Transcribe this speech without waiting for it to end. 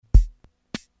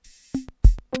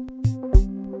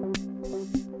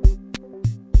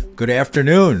Good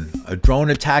afternoon. A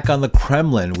drone attack on the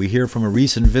Kremlin. We hear from a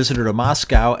recent visitor to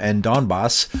Moscow and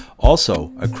Donbass.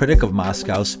 Also, a critic of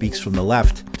Moscow speaks from the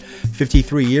left.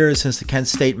 53 years since the Kent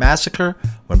State Massacre,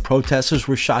 when protesters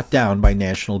were shot down by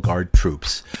National Guard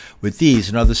troops. With these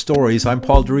and other stories, I'm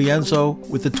Paul DiRienzo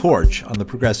with The Torch on the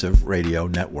Progressive Radio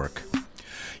Network.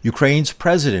 Ukraine's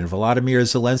President Volodymyr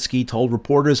Zelensky told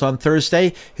reporters on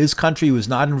Thursday his country was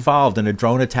not involved in a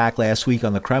drone attack last week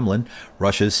on the Kremlin,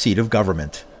 Russia's seat of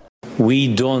government.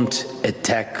 We don't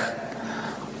attack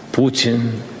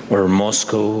Putin or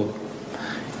Moscow.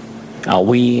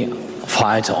 We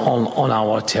fight on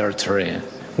our territory.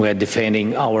 We are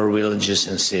defending our villages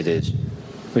and cities.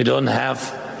 We don't have,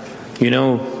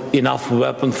 enough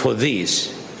weapons for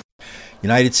this.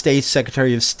 United States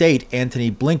Secretary of State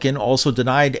Antony Blinken also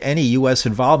denied any U.S.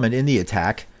 involvement in the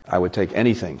attack. I would take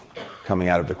anything coming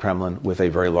out of the Kremlin with a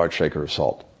very large shaker of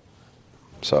salt.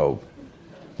 So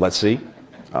let's see.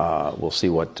 We'll see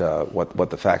what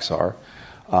the facts are.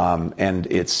 And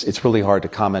it's really hard to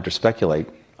comment or speculate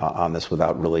on this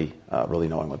without really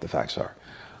knowing what the facts are.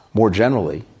 More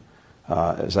generally,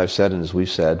 as I've said and as we've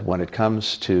said, when it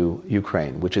comes to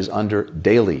Ukraine, which is under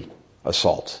daily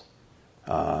assault,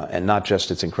 and not just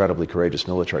its incredibly courageous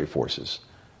military forces,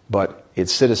 but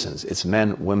its citizens, its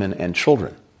men, women, and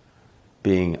children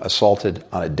being assaulted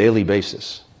on a daily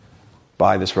basis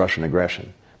by this Russian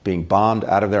aggression, being bombed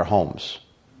out of their homes,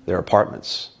 their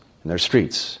apartments, and their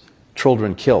streets,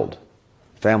 children killed,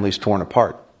 families torn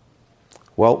apart.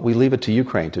 Well, we leave it to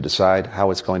Ukraine to decide how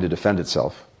it's going to defend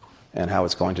itself and how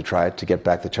it's going to try to get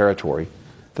back the territory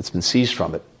that's been seized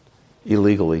from it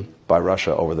illegally by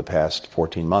Russia over the past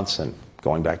 14 months and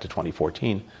going back to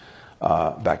 2014,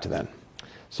 back to then.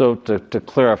 So to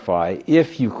clarify,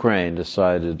 if Ukraine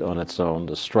decided on its own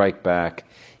to strike back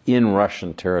in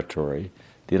Russian territory,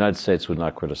 the United States would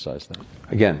not criticize that.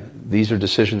 Again, these are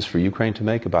decisions for Ukraine to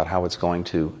make about how it's going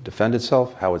to defend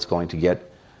itself, how it's going to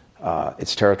get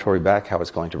its territory back, how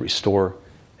it's going to restore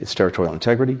its territorial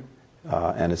integrity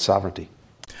and its sovereignty.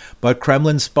 But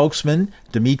Kremlin spokesman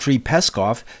Dmitry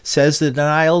Peskov says the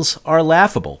denials are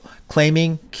laughable,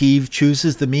 claiming Kyiv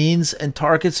chooses the means and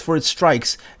targets for its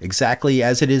strikes exactly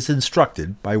as it is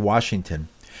instructed by Washington.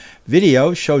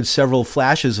 Video showed several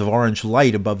flashes of orange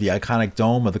light above the iconic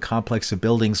dome of the complex of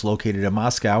buildings located in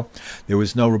Moscow. There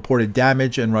was no reported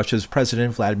damage, and Russia's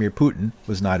President Vladimir Putin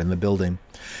was not in the building.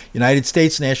 United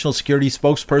States National Security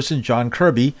spokesperson John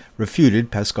Kirby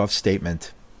refuted Peskov's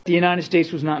statement. The United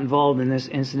States was not involved in this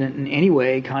incident in any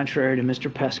way, contrary to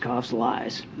Mr. Peskov's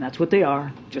lies. And that's what they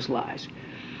are, just lies.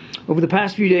 Over the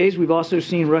past few days, we've also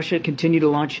seen Russia continue to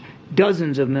launch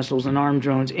dozens of missiles and armed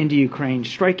drones into Ukraine,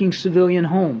 striking civilian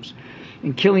homes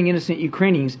and killing innocent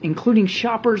Ukrainians, including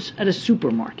shoppers at a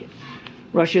supermarket.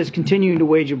 Russia is continuing to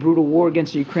wage a brutal war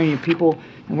against the Ukrainian people,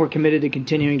 and we're committed to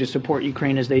continuing to support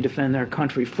Ukraine as they defend their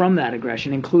country from that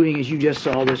aggression, including, as you just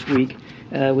saw this week,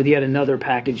 with yet another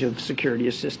package of security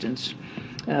assistance,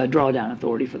 drawdown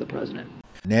authority for the president.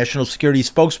 National Security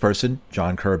spokesperson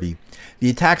John Kirby. The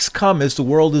attacks come as the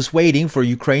world is waiting for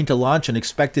Ukraine to launch an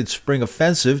expected spring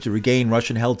offensive to regain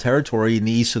Russian-held territory in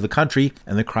the east of the country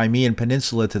and the Crimean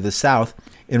Peninsula to the south.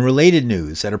 In related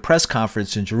news, at a press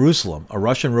conference in Jerusalem, a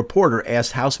Russian reporter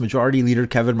asked House Majority Leader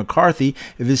Kevin McCarthy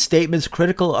if his statements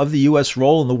critical of the U.S.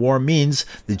 role in the war means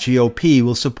the GOP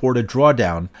will support a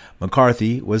drawdown.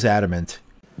 McCarthy was adamant.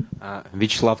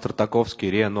 Вячеслав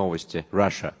Tartakovsky, RIA Novosti,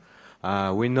 Russia.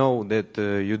 We know that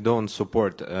you don't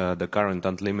support the current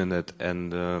unlimited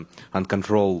and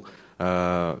uncontrolled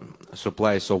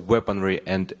supplies of weaponry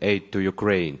and aid to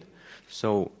Ukraine.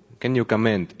 So, can you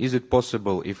comment, is it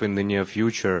possible if in the near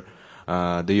future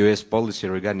the U.S. policy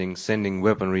regarding sending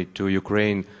weaponry to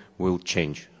Ukraine will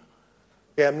change?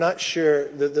 Yeah, I'm not sure.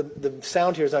 The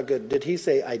sound here is not good. Did he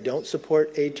say, I don't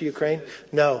support aid to Ukraine?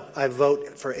 No, I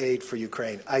vote for aid for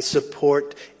Ukraine. I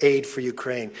support aid for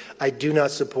Ukraine. I do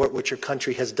not support what your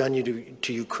country has done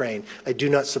to Ukraine. I do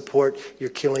not support your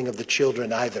killing of the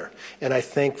children either. And I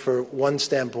think for one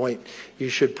standpoint, you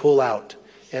should pull out.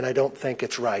 And I don't think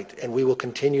it's right. And we will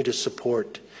continue to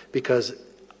support because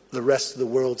the rest of the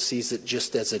world sees it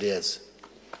just as it is.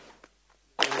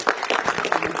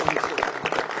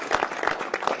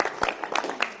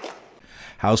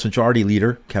 House Majority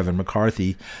Leader Kevin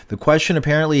McCarthy. The question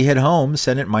apparently hit home.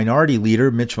 Senate Minority Leader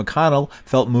Mitch McConnell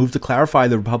felt moved to clarify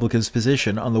the Republicans'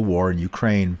 position on the war in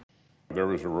Ukraine. There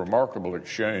was a remarkable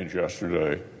exchange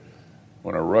yesterday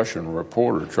when a Russian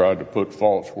reporter tried to put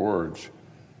false words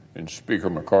in Speaker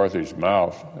McCarthy's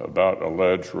mouth about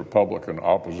alleged Republican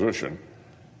opposition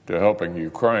to helping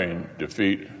Ukraine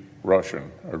defeat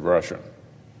Russian aggression.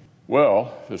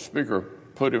 Well, the Speaker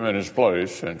put him in his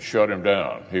place and shut him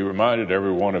down. He reminded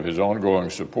everyone of his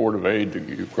ongoing support of aid to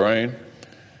Ukraine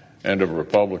and of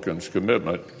Republicans'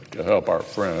 commitment to help our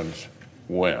friends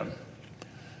win.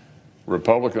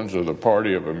 Republicans are the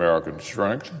party of American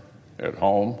strength at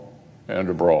home and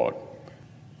abroad.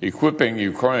 Equipping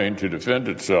Ukraine to defend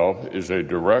itself is a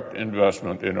direct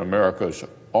investment in America's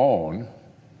own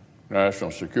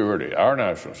national security, our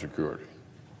national security.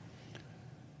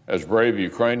 As brave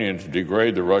Ukrainians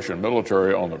degrade the Russian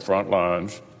military on the front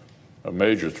lines, a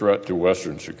major threat to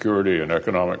Western security and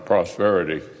economic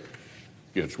prosperity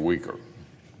gets weaker.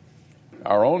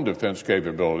 Our own defense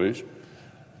capabilities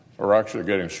are actually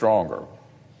getting stronger.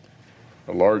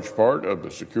 A large part of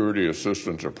the security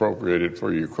assistance appropriated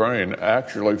for Ukraine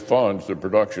actually funds the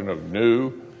production of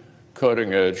new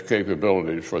cutting-edge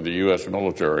capabilities for the U.S.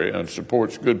 military and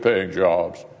supports good-paying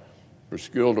jobs for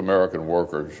skilled American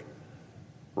workers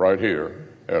right here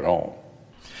at home.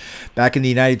 Back in the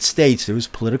United States, there was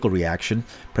political reaction.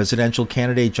 Presidential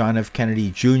candidate John F.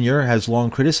 Kennedy Jr. has long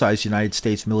criticized United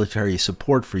States military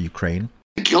support for Ukraine.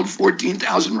 They killed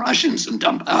 14,000 Russians in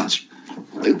Donbass,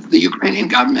 the Ukrainian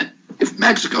government. If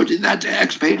Mexico did that to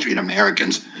expatriate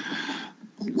Americans,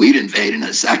 we'd invade in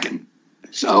a second.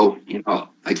 So,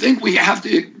 I think we have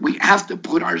to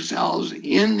put ourselves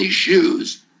in the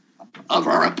shoes of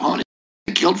our opponent.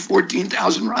 They killed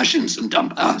 14,000 Russians in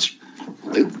Donbass,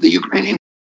 the Ukrainian.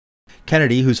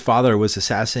 Kennedy, whose father was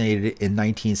assassinated in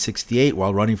 1968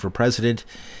 while running for president,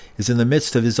 is in the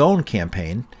midst of his own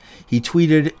campaign. He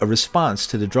tweeted a response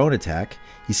to the drone attack.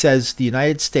 He says the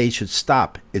United States should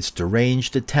stop its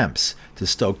deranged attempts to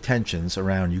stoke tensions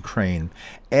around Ukraine,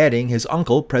 adding his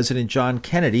uncle, President John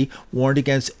Kennedy, warned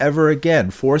against ever again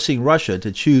forcing Russia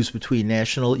to choose between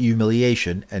national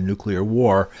humiliation and nuclear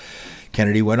war.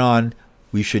 Kennedy went on,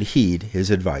 "We should heed his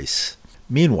advice."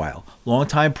 Meanwhile,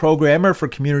 longtime programmer for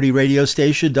community radio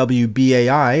station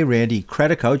WBAI, Randy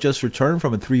Credico, just returned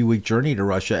from a 3-week journey to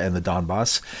Russia and the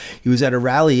Donbass. He was at a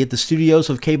rally at the studios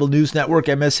of cable news network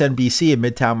MSNBC in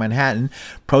Midtown Manhattan,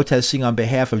 protesting on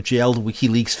behalf of jailed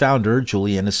WikiLeaks founder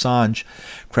Julian Assange.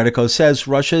 Credico says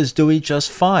Russia is doing just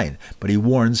fine, but he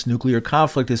warns nuclear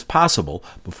conflict is possible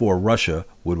before Russia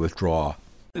would withdraw.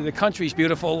 The country's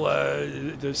beautiful,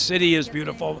 the city is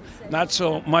beautiful, not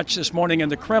so much this morning in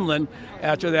the Kremlin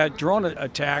after that drone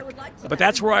attack, but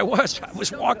that's where I was. I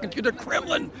was walking through the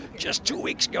Kremlin just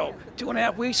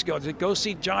 2.5 weeks ago, to go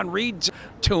see John Reed's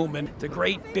tomb and the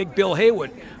great big Bill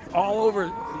Haywood, all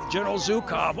over General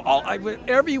Zhukov. I went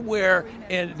everywhere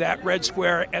in that Red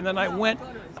Square, and then I went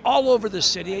all over the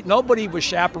city. Nobody was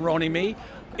chaperoning me.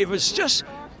 It was just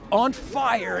on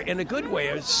fire in a good way.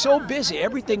 It was so busy.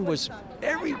 Every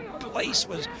place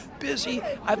was busy.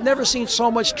 I've never seen so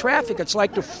much traffic. It's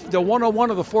like the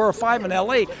 101 or the 405 in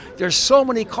LA. There's so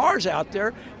many cars out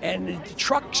there, and the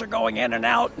trucks are going in and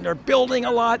out, and they're building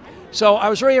a lot. So I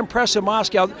was very impressed in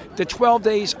Moscow the 12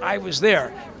 days I was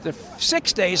there. The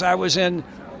 6 days I was in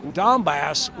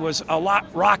Donbass was a lot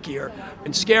rockier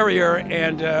and scarier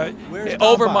and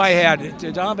over my head.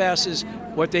 Donbass is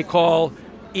what they call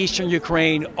Eastern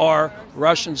Ukraine, or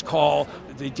Russians call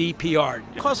the DPR.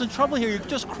 Causing trouble here. You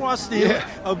just crossed the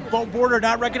border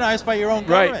not recognized by your own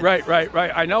government.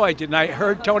 Right. I know I did. And I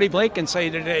heard Tony Blinken say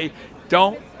today,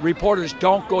 reporters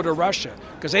don't go to Russia,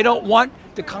 because they don't want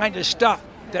the kind of stuff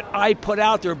that I put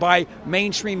out there by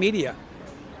mainstream media.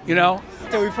 So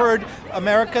we've heard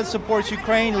America supports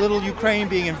Ukraine, little Ukraine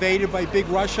being invaded by big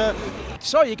Russia.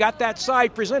 So you got that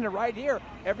side presented right here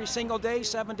every single day,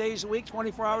 7 days a week,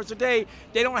 24 hours a day.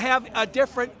 They don't have a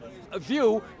different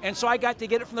view, and so I got to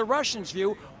get it from the Russians'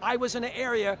 view. I was in an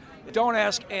area,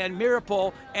 Donetsk and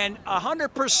Mariupol, and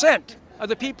 100% of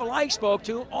the people I spoke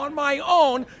to on my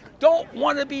own don't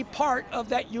want to be part of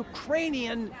that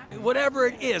Ukrainian, whatever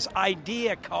it is,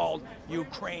 idea called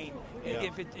Ukraine. Yeah.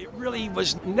 If it really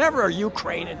was never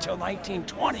Ukraine until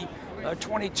 1920.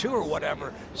 22 or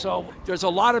whatever. So there's a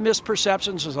lot of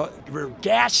misperceptions. We're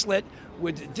gaslit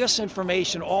with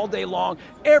disinformation all day long.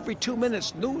 Every 2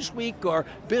 minutes, Newsweek or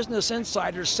Business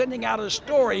Insider sending out a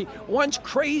story. One's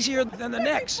crazier than the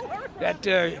next. That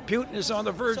Putin is on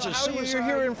the verge of suicide. You're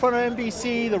here in front of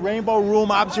NBC, the Rainbow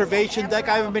Room observation deck.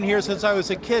 I haven't been here since I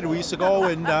was a kid. We used to go,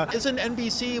 and isn't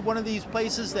NBC one of these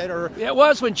places that are... It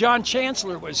was when John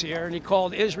Chancellor was here, and he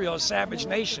called Israel a savage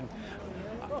nation.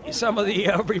 Some of the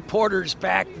reporters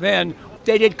back then,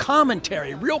 they did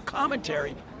commentary, real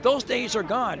commentary. Those days are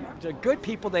gone. The good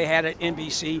people they had at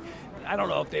NBC, I don't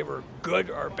know if they were good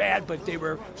or bad, but they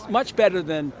were much better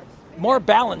than, more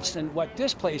balanced than what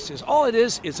this place is. All it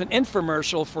is an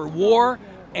infomercial for war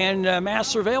and mass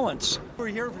surveillance. We're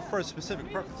here for a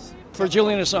specific purpose. for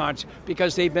Julian Assange,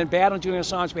 because they've been bad on Julian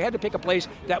Assange. We had to pick a place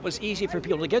that was easy for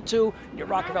people to get to. Near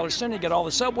Rockefeller Center, you get all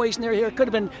the subways near here. It could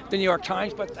have been the New York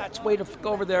Times, but that's way to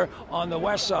go over there on the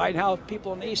west side. How are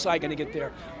people on the east side going to get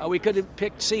there? We could have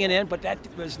picked CNN, but that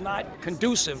was not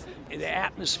conducive in the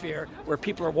atmosphere where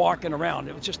people are walking around.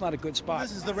 It was just not a good spot.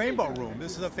 This is the Rainbow Room.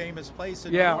 This is a famous place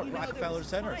in Rockefeller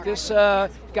Center. This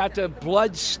got the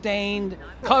blood-stained,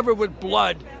 covered with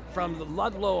blood from the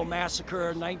Ludlow Massacre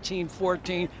in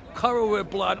 1914, covered with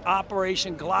blood,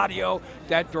 Operation Gladio,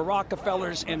 that the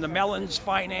Rockefellers and the Mellons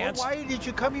financed. Well, why did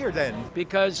you come here then?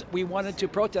 Because we wanted to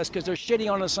protest, because they're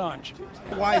shitty on Assange.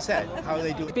 Why is that? How do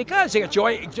they do it? Because they got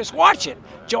Joy, just watch it.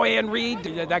 Joanne Reed,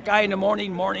 that guy in the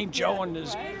morning Joe and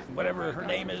his, whatever her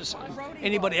name is,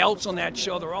 anybody else on that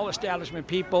show, they're all establishment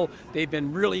people. They've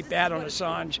been really bad on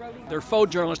Assange. They're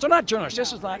faux journalists. They're not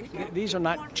journalists. These are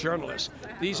not journalists.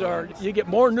 These are, you get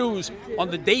more news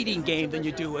on the dating game than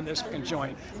you do in this fucking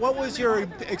joint. What was your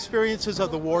experiences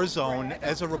of the war zone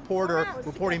as a reporter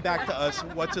reporting back to us?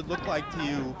 What's it look like to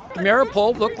you?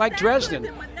 Mariupol looked like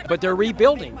Dresden, but they're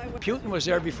rebuilding. Putin was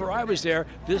there before I was there,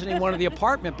 visiting one of the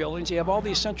apartment buildings. You have all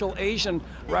these Central Asian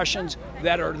Russians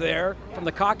that are there from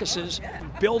the Caucasus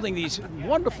building these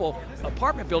wonderful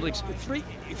apartment buildings.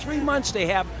 Three months they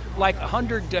have like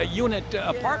 100-unit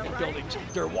apartment buildings.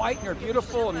 They're white and they're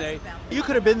beautiful, and they... You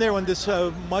could have been there when this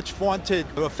much vaunted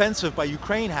offensive by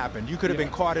Ukraine happened. You could have been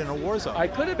caught in a war zone. I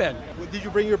could have been. Did you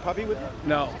bring your puppy with you?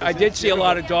 No. I did see a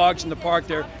lot of dogs in the park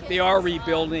there. They are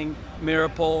rebuilding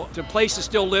Mariupol. The place is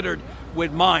still littered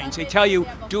with mines. They tell you,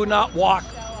 do not walk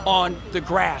on the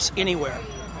grass anywhere.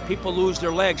 People lose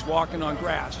their legs walking on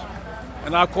grass.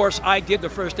 And of course, I did the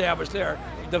first day I was there.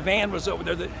 The van was over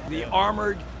there, the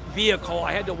armored vehicle.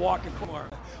 I had to walk across.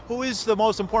 Who is the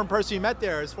most important person you met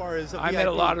there as far as I met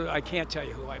a lot of, I can't tell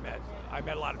you who I met. I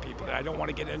met a lot of people there. I don't want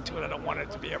to get into it. I don't want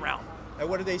it to be around. And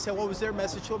what did they say? What was their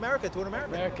message to America, to an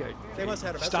American? They must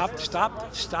have had a message.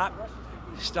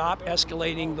 Stop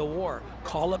escalating the war.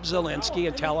 Call up Zelensky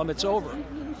and tell him it's over.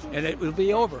 And it will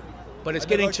be over. But it's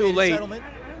getting too late.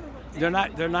 They're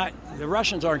not, the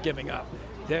Russians aren't giving up.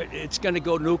 It's going to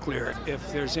go nuclear.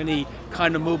 If there's any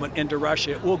kind of movement into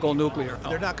Russia, it will go nuclear.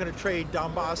 They're not going to trade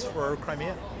Donbass for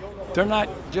Crimea?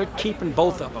 They're keeping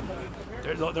both of them.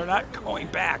 They're not going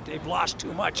back. They've lost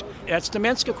too much. That's the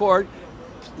Minsk Accord.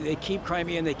 They keep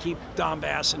Crimea and they keep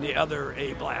Donbass and the other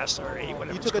Oblast or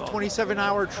whatever. You took a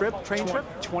 27-hour train trip?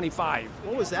 25.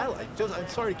 What was that like? I'm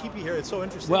sorry to keep you here. It's so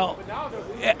interesting. Well,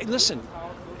 listen.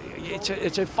 It's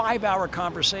a 5-hour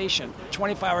conversation,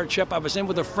 25-hour trip. I was in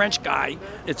with a French guy.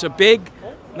 It's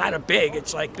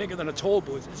it's like bigger than a toll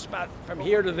booth. It's about from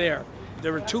here to there.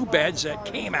 There were 2 beds that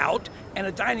came out and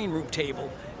a dining room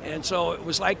table. And so it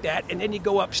was like that. And then you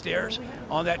go upstairs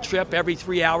on that trip every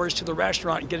 3 hours to the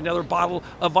restaurant and get another bottle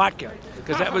of vodka,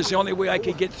 because that was the only way I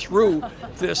could get through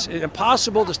this. It's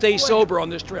impossible to stay sober on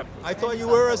this trip. I thought you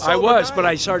were a sober I was, guy. but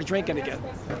I started drinking again.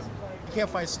 You can't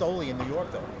find Stoli in New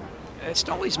York, though.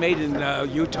 Stoli's made in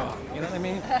Utah, you know what I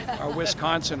mean? Or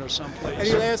Wisconsin or someplace.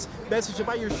 Any last message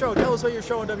about your show? Tell us about your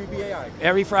show on WBAI.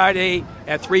 Every Friday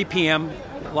at 3 p.m.,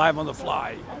 live on the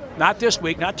fly. Not this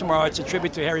week, not tomorrow. It's a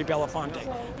tribute to Harry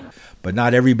Belafonte. But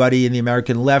not everybody in the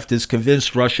American left is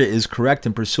convinced Russia is correct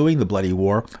in pursuing the bloody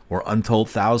war, where untold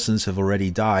thousands have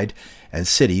already died and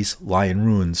cities lie in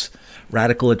ruins.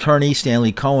 Radical attorney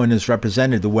Stanley Cohen has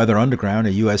represented the Weather Underground,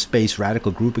 a U.S.-based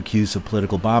radical group accused of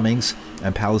political bombings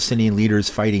and Palestinian leaders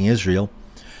fighting Israel.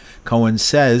 Cohen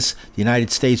says the United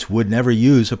States would never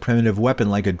use a primitive weapon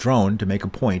like a drone to make a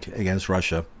point against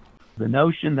Russia. The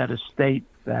notion that a state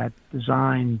that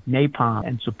designed napalm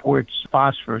and supports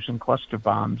phosphorus and cluster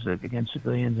bombs against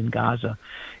civilians in Gaza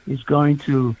is going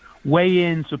to weigh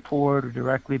in, support, or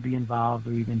directly be involved,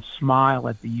 or even smile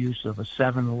at the use of a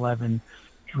 7-11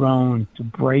 drone to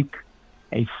break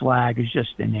a flag is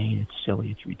just inane. It's silly.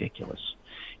 It's ridiculous.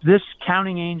 This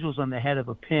counting angels on the head of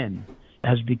a pin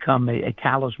has become a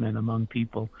talisman among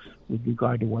people with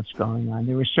regard to what's going on.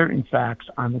 There are certain facts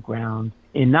on the ground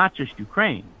in not just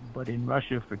Ukraine, but in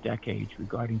Russia for decades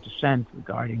regarding dissent,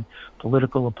 regarding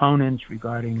political opponents,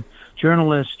 regarding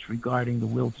journalists, regarding the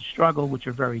will to struggle, which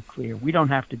are very clear. We don't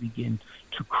have to begin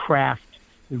to craft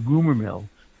the rumor mill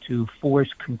to force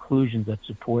conclusions that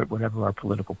support whatever our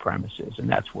political premise is, and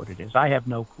that's what it is. I have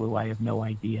no clue. I have no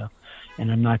idea, and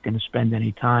I'm not going to spend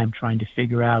any time trying to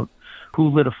figure out who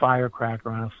lit a firecracker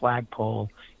on a flagpole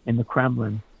in the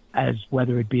Kremlin, as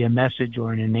whether it be a message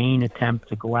or an inane attempt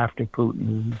to go after Putin,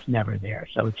 who's never there.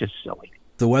 So it's just silly.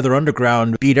 The Weather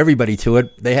Underground beat everybody to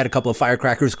it. They had a couple of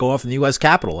firecrackers go off in the U.S.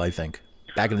 Capitol, I think.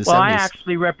 back in the 70s. Well, I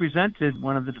actually represented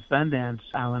one of the defendants,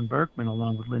 Alan Berkman,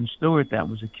 along with Lynn Stewart, that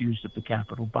was accused of the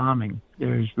Capitol bombing.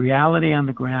 There's reality on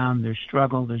the ground, there's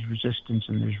struggle, there's resistance,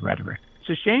 and there's rhetoric. It's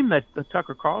a shame that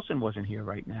Tucker Carlson wasn't here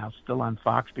right now, still on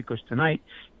Fox, because tonight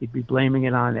he'd be blaming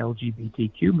it on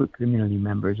LGBTQ community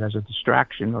members as a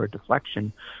distraction or a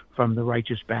deflection from the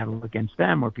righteous battle against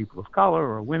them or people of color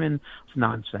or women. It's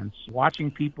nonsense. Watching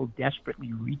people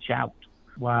desperately reach out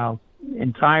while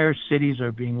entire cities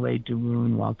are being laid to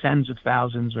ruin, while tens of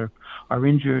thousands are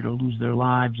injured or lose their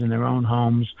lives in their own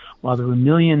homes, while there are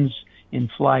millions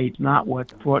in flight, not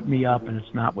what brought me up, and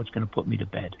it's not what's going to put me to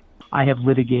bed. I have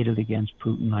litigated against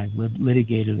Putin. I've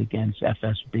litigated against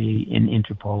FSB in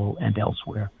Interpol and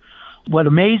elsewhere. What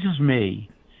amazes me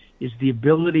is the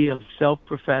ability of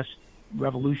self-professed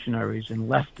revolutionaries and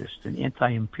leftists and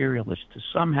anti-imperialists to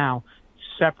somehow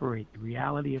separate the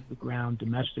reality of the ground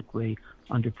domestically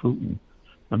under Putin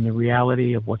from the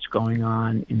reality of what's going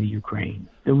on in the Ukraine.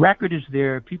 The record is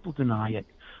there. People deny it.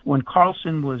 When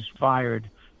Carlson was fired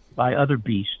by other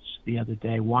beasts the other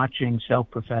day, watching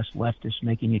self-professed leftists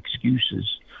making excuses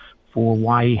for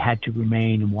why he had to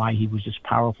remain and why he was this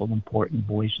powerful, important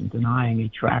voice, and denying a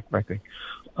track record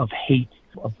of hate,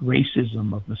 of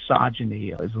racism, of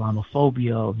misogyny, of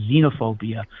Islamophobia, of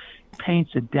xenophobia,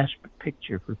 paints a desperate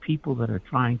picture for people that are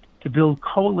trying to build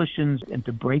coalitions and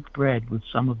to break bread with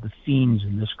some of the fiends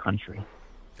in this country.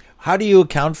 How do you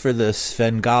account for the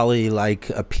Svengali-like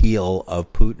appeal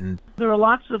of Putin? There are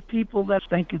lots of people that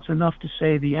think it's enough to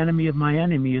say the enemy of my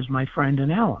enemy is my friend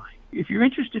and ally. If you're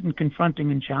interested in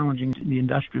confronting and challenging the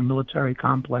industrial military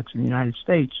complex in the United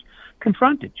States,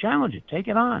 confront it, challenge it, take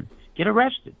it on, get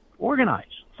arrested, organize,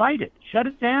 fight it, shut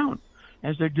it down,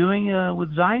 as they're doing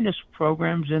with Zionist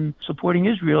programs and supporting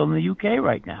Israel in the UK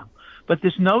right now. But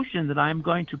this notion that I'm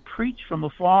going to preach from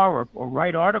afar or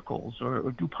write articles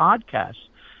or do podcasts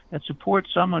that support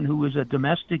someone who is a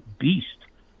domestic beast,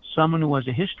 someone who has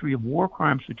a history of war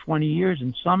crimes for 20 years,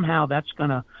 and somehow that's going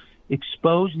to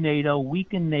expose NATO,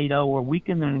 weaken NATO, or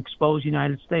weaken and expose the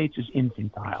United States is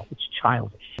infantile. It's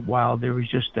childish. While there is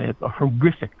just a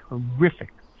horrific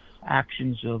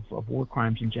actions of war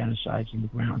crimes and genocides in the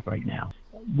ground right now.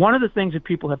 One of the things that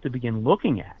people have to begin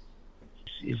looking at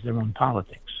is their own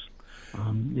politics.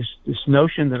 This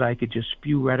notion that I could just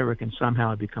spew rhetoric and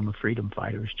somehow become a freedom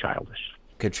fighter is childish.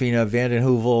 Katrina vanden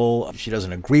Heuvel, she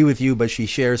doesn't agree with you, but she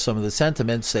shares some of the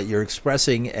sentiments that you're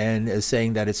expressing and is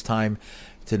saying that it's time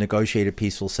to negotiate a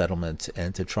peaceful settlement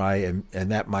and to try, and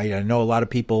that might, I know a lot of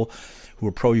people who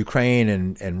are pro-Ukraine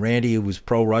and Randy, who was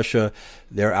pro-Russia,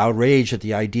 they're outraged at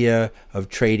the idea of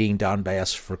trading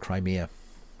Donbass for Crimea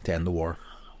to end the war.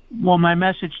 Well, my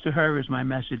message to her is my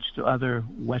message to other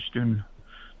Western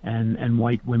and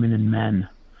white women and men.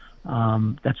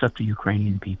 That's up to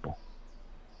Ukrainian people.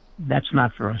 That's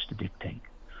not for us to dictate.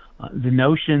 The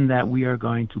notion that we are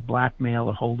going to blackmail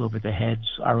or hold over the heads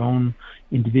our own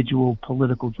individual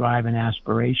political drive and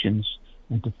aspirations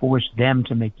and to force them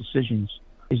to make decisions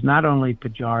is not only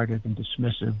pejorative and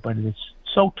dismissive, but it's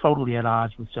so totally at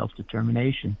odds with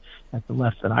self-determination that the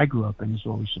left that I grew up in has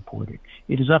always supported.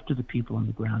 It is up to the people on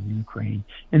the ground in Ukraine.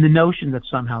 And the notion that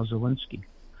somehow Zelensky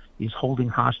is holding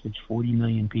hostage 40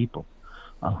 million people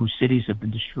whose cities have been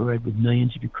destroyed, with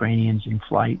millions of Ukrainians in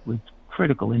flight, with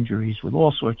critical injuries, with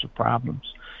all sorts of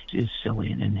problems, is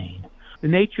silly and inane. The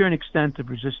nature and extent of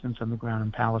resistance on the ground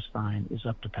in Palestine is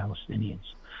up to Palestinians.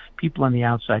 People on the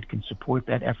outside can support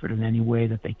that effort in any way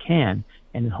that they can,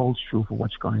 and it holds true for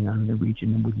what's going on in the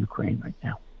region and with Ukraine right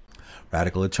now.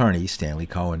 Radical attorney Stanley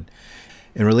Cohen.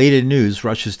 In related news,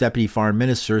 Russia's Deputy Foreign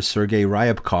Minister Sergei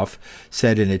Ryabkov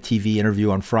said in a TV interview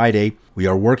on Friday, "We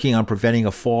are working on preventing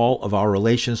a fall of our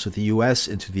relations with the U.S.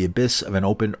 into the abyss of an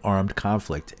open armed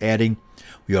conflict," adding,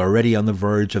 "We are already on the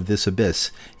verge of this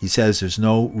abyss." He says there's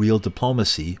no real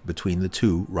diplomacy between the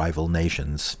two rival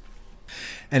nations.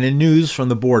 And in news from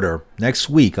the border, next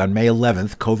week on May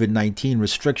 11th, COVID-19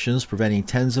 restrictions preventing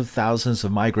tens of thousands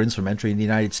of migrants from entering the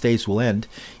United States will end.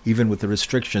 Even with the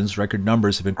restrictions, record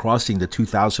numbers have been crossing the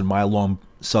 2,000-mile-long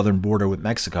southern border with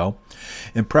Mexico.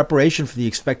 In preparation for the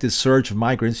expected surge of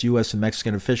migrants, U.S. and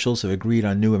Mexican officials have agreed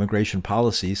on new immigration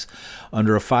policies.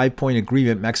 Under a 5-point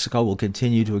agreement, Mexico will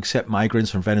continue to accept migrants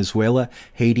from Venezuela,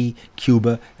 Haiti,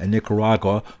 Cuba, and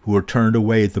Nicaragua who are turned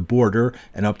away at the border,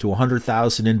 and up to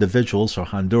 100,000 individuals from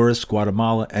Honduras,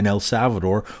 Guatemala, and El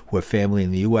Salvador who have family in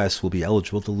the U.S. will be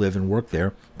eligible to live and work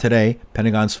there. Today,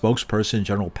 Pentagon spokesperson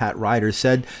General Pat Ryder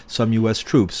said some U.S.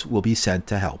 troops will be sent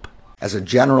to help. As a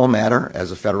general matter,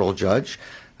 as a federal judge,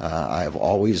 I have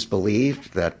always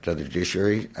believed that the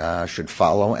judiciary should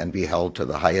follow and be held to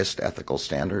the highest ethical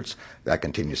standards. That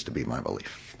continues to be my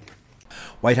belief.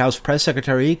 White House Press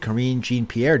Secretary Karine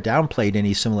Jean-Pierre downplayed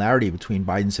any similarity between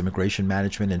Biden's immigration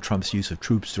management and Trump's use of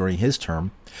troops during his term.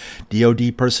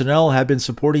 DoD personnel have been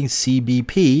supporting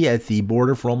CBP at the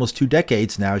border for almost 2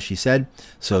 decades now, she said,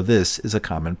 so this is a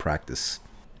common practice.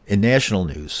 In national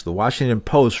news, the Washington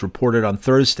Post reported on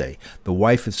Thursday the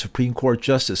wife of Supreme Court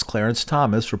Justice Clarence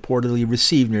Thomas reportedly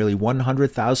received nearly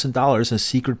 $100,000 in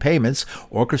secret payments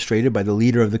orchestrated by the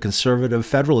leader of the Conservative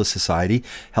Federalist Society,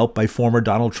 helped by former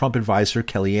Donald Trump advisor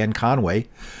Kellyanne Conway.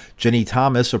 Jenny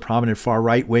Thomas, a prominent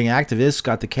far-right-wing activist,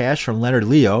 got the cash from Leonard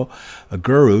Leo, a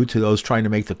guru to those trying to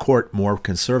make the court more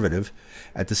conservative.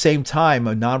 At the same time,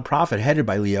 a nonprofit headed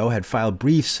by Leo had filed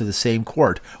briefs to the same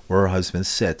court where her husband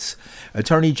sits.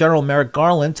 Attorney General Merrick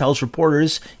Garland tells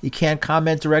reporters he can't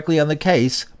comment directly on the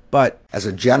case, but as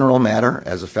a general matter,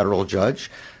 as a federal judge,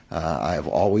 I have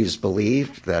always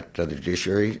believed that the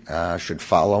judiciary should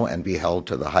follow and be held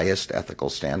to the highest ethical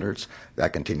standards.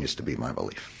 That continues to be my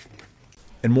belief.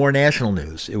 In more national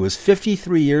news, it was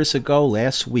 53 years ago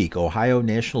last week, Ohio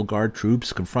National Guard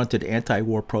troops confronted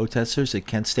anti-war protesters at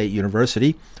Kent State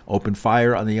University, opened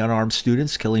fire on the unarmed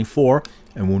students, killing 4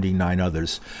 and wounding 9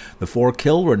 others. The 4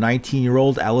 killed were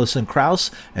 19-year-old Allison Krause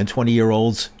and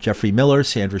 20-year-olds Jeffrey Miller,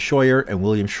 Sandra Scheuer, and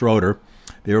William Schroeder.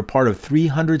 They were part of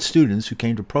 300 students who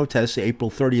came to protest the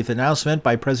April 30th announcement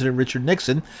by President Richard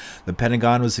Nixon the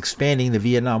Pentagon was expanding the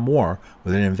Vietnam War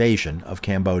with an invasion of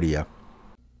Cambodia.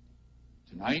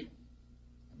 Tonight,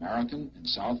 American and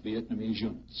South Vietnamese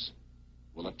units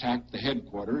will attack the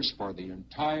headquarters for the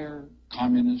entire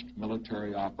communist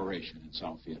military operation in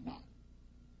South Vietnam.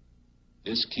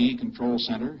 This key control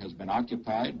center has been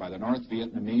occupied by the North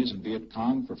Vietnamese and Viet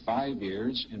Cong for 5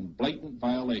 years in blatant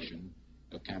violation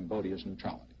of Cambodia's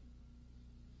neutrality.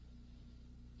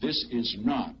 This is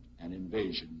not an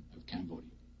invasion of Cambodia.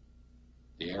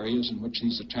 The areas in which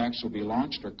these attacks will be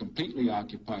launched are completely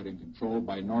occupied and controlled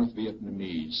by North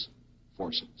Vietnamese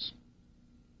forces.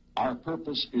 Our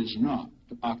purpose is not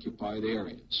to occupy the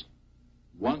areas.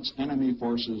 Once enemy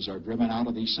forces are driven out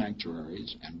of these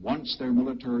sanctuaries, and once their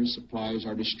military supplies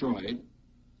are destroyed,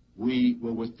 we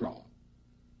will withdraw.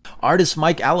 Artist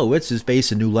Mike Alowitz is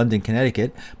based in New London,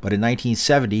 Connecticut, but in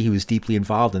 1970 he was deeply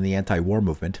involved in the anti-war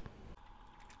movement.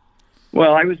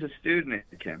 Well, I was a student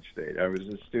at Kent State. I was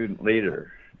a student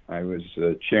leader. I was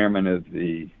chairman of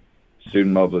the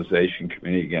Student Mobilization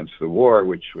Committee Against the War,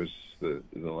 which was the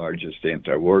largest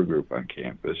anti-war group on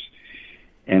campus.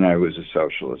 And I was a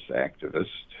socialist activist.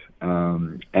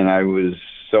 And I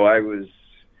was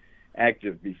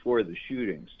active before the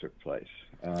shootings took place.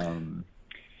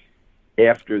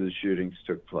 After the shootings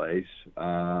took place,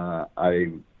 I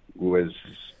was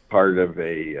part of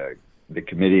the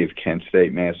Committee of Kent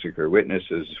State Massacre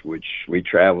Witnesses, which we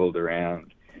traveled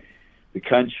around the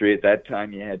country. At that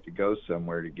time, you had to go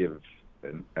somewhere to give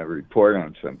a report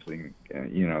on something.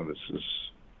 This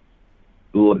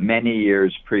was many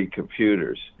years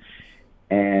pre-computers.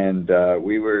 And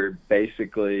we were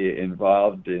basically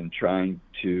involved in trying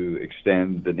to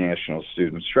extend the national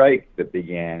student strike that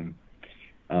began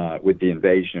with the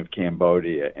invasion of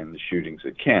Cambodia and the shootings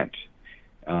at Kent.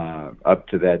 Up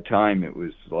to that time, it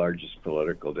was the largest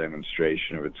political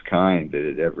demonstration of its kind that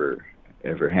had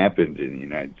ever happened in the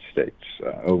United States.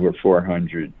 Over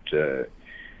 400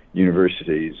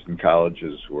 universities and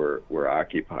colleges were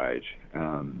occupied.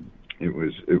 It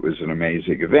was an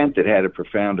amazing event that had a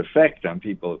profound effect on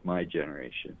people of my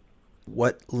generation.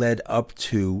 What led up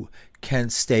to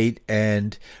Kent State,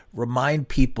 and remind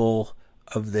people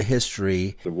of the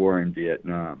history? The war in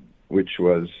Vietnam, which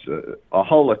was a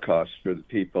Holocaust for the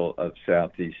people of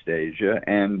Southeast Asia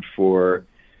and for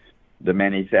the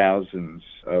many thousands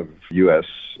of U.S.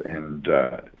 and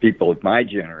people of my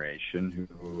generation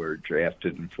who were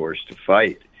drafted and forced to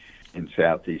fight in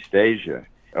Southeast Asia.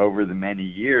 Over the many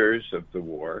years of the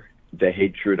war, the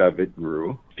hatred of it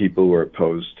grew. People were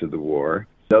opposed to the war.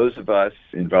 Those of us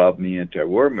involved in the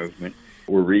anti-war movement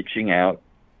were reaching out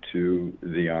to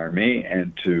the Army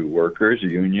and to workers,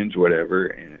 unions,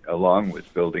 whatever, along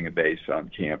with building a base on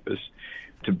campus,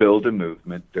 to build a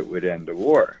movement that would end the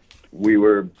war. We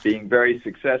were being very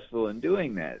successful in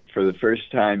doing that. For the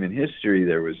first time in history,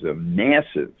 there was a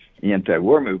massive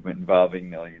anti-war movement involving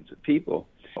millions of people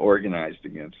organized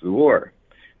against the war.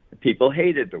 People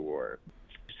hated the war.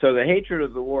 So the hatred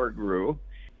of the war grew.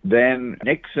 Then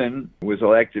Nixon was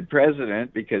elected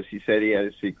president because he said he had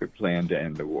a secret plan to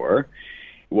end the war.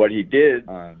 What he did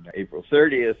on April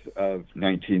 30th of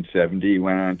 1970, he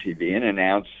went on TV and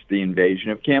announced the invasion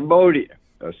of Cambodia,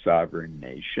 a sovereign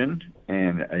nation,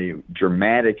 and a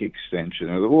dramatic extension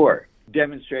of the war.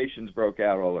 Demonstrations broke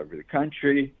out all over the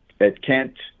country. At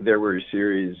Kent, there were a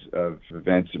series of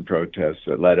events and protests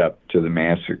that led up to the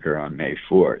massacre on May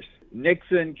 4th.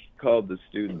 Nixon called the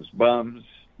students bums.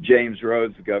 James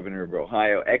Rhodes, the governor of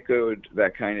Ohio, echoed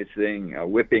that kind of thing,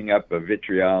 whipping up a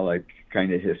vitriolic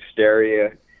kind of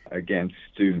hysteria against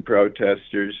student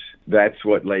protesters. That's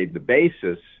what laid the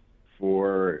basis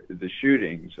for the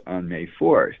shootings on May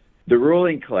 4th. The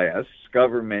ruling class,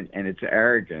 government and its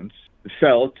arrogance,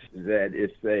 felt that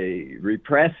if they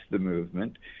repressed the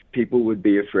movement, people would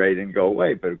be afraid and go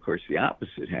away. But of course, the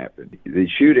opposite happened. The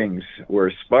shootings were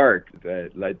a spark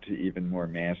that led to even more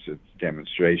massive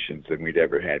demonstrations than we'd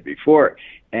ever had before,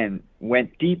 and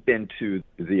went deep into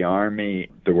the army,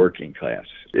 the working class.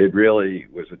 It really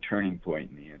was a turning point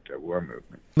in the anti-war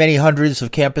movement. Many hundreds of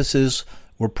campuses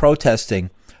were protesting.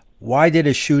 Why did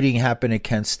a shooting happen at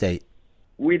Kent State?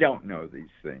 We don't know these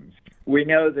things. We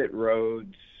know that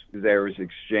Rhodes, there was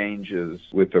exchanges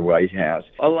with the White House.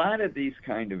 A lot of these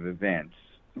kind of events,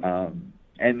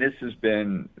 and this has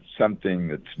been something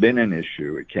that's been an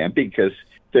issue at Kent, because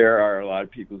there are a lot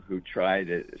of people who try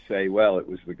to say, well, it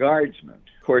was the guardsmen.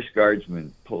 Of course,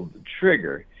 guardsmen pulled the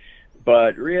trigger,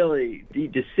 but really the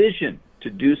decision to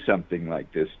do something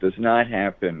like this does not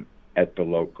happen at the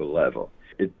local level.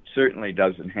 It certainly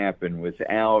doesn't happen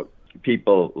without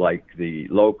people like the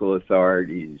local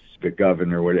authorities, the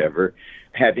governor, whatever,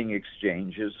 having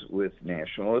exchanges with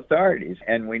national authorities.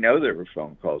 And we know there were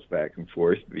phone calls back and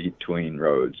forth between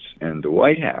Rhodes and the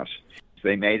White House.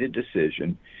 They made a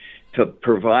decision to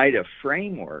provide a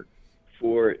framework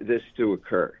for this to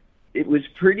occur. It was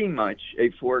pretty much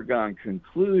a foregone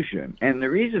conclusion. And the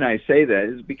reason I say that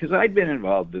is because I'd been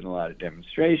involved in a lot of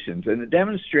demonstrations. And the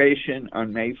demonstration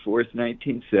on May 4th,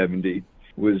 1970,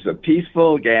 was a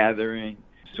peaceful gathering.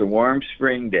 It's a warm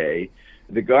spring day.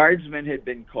 The guardsmen had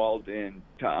been called in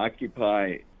to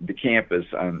occupy the campus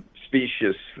on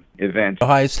specious events.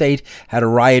 Ohio State had a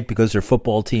riot because their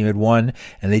football team had won,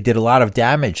 and they did a lot of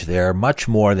damage there, much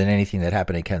more than anything that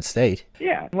happened at Kent State.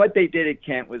 Yeah. What they did at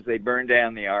Kent was they burned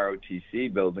down the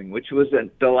ROTC building, which was a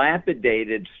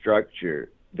dilapidated structure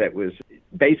that was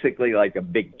basically like a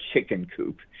big chicken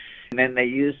coop. And then they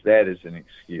used that as an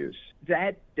excuse.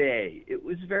 That day, it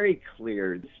was very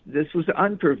clear this was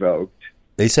unprovoked.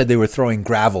 They said they were throwing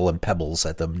gravel and pebbles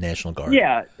at the National Guard.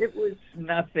 Yeah, it was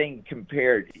nothing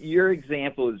compared. Your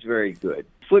example is very good.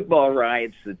 Football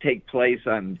riots that take place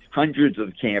on hundreds of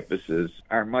campuses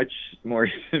are much more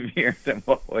severe than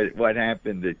what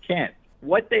happened at Kent.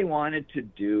 What they wanted to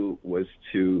do was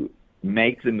to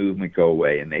make the movement go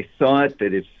away, and they thought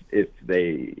that if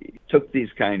they took these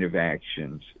kind of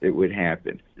actions, it would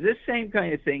happen. This same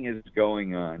kind of thing is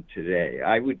going on today.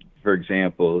 I would, for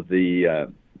example, the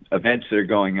events that are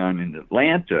going on in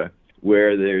Atlanta,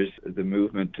 where there's the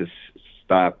movement to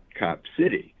stop Cop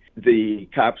City. The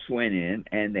cops went in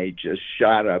and they just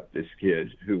shot up this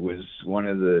kid who was one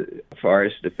of the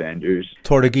forest defenders.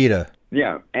 Tortuguita.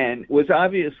 Yeah, and was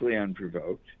obviously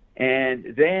unprovoked.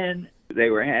 And then they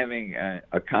were having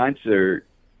a concert,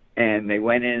 and they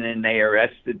went in and they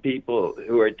arrested people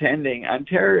who were attending on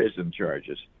terrorism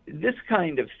charges. This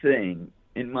kind of thing,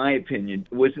 in my opinion,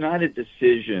 was not a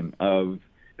decision of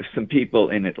some people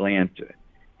in Atlanta.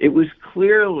 It was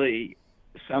clearly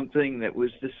something that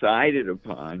was decided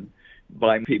upon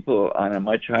by people on a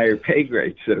much higher pay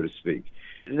grade, so to speak.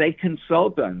 They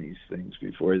consult on these things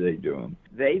before they do them.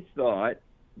 They thought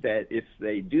that if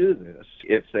they do this,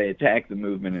 if they attack the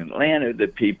movement in Atlanta,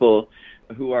 that people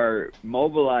who are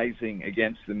mobilizing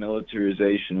against the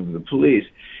militarization of the police,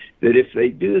 that if they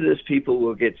do this, people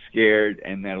will get scared,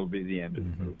 and that'll be the end of the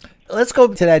movement. Let's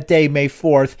go to that day, May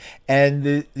 4th,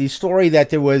 and the story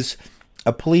that there was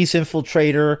a police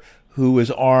infiltrator who was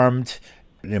armed,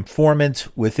 an informant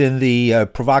within the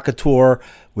provocateur,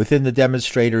 within the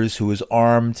demonstrators, who was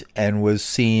armed and was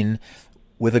seen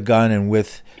with a gun and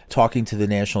with talking to the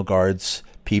National Guard's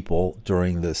people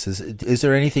during this. Is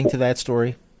there anything to that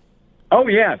story? Oh,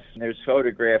 yes. There's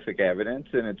photographic evidence,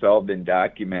 and it's all been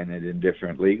documented in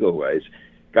different legal ways.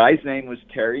 Guy's name was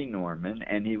Terry Norman,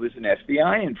 and he was an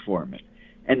FBI informant.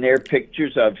 And there are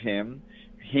pictures of him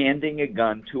handing a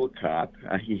gun to a cop.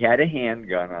 He had a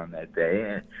handgun on that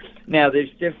day. Now,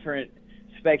 there's different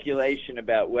speculation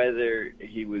about whether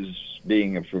he was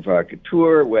being a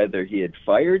provocateur, whether he had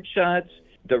fired shots.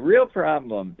 The real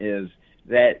problem is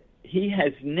that he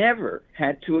has never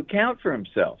had to account for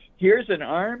himself. Here's an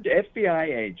armed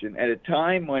FBI agent at a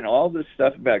time when all this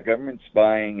stuff about government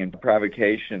spying and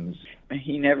provocations,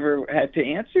 he never had to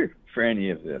answer for any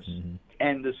of this. Mm-hmm.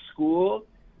 And the school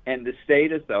and the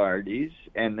state authorities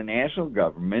and the national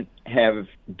government have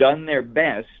done their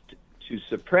best to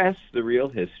suppress the real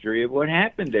history of what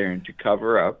happened there and to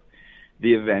cover up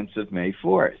the events of May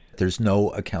 4th. There's no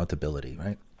accountability,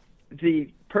 right? The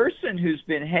person who's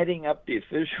been heading up the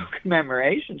official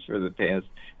commemorations for the past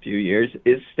few years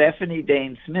is Stephanie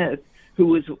Dane Smith, who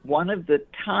was one of the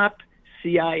top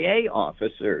CIA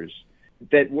officers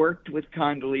that worked with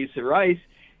Condoleezza Rice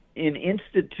in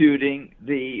instituting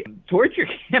the torture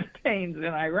campaigns in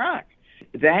Iraq.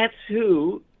 That's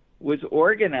who was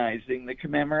organizing the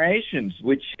commemorations,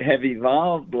 which have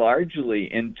evolved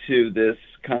largely into this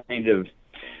kind of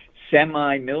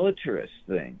semi-militarist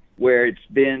thing, where it's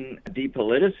been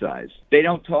depoliticized. They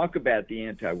don't talk about the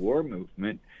anti-war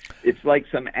movement. It's like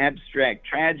some abstract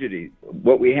tragedy.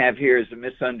 What we have here is a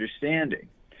misunderstanding,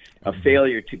 a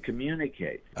failure to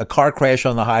communicate. A car crash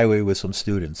on the highway with some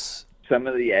students. Some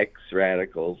of the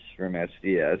ex-radicals from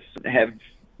SDS have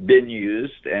been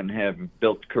used and have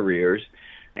built careers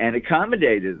and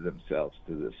accommodated themselves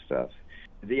to this stuff.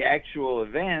 The actual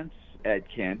events at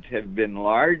Kent have been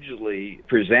largely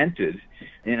presented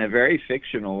in a very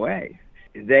fictional way.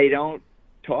 They don't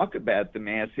talk about the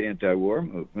mass anti-war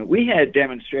movement. We had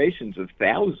demonstrations of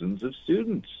thousands of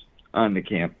students on the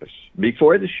campus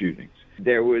before the shootings.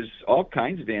 There was all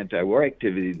kinds of anti-war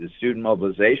activity, the Student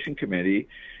Mobilization Committee,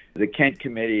 the Kent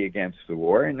Committee Against the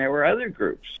War, and there were other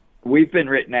groups. We've been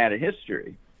written out of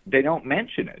history. They don't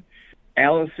mention it.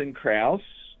 Alison Krauss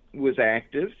was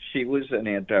active. She was an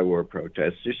anti-war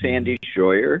protester. Sandy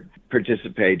Scheuer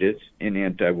participated in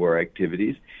anti-war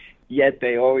activities. Yet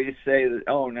they always say that,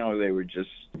 oh, no, they were just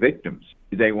victims.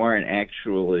 They weren't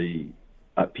actually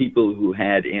people who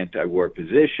had anti-war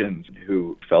positions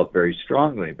who felt very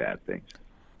strongly about things.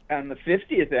 On the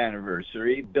 50th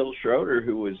anniversary, Bill Schroeder,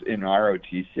 who was in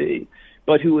ROTC,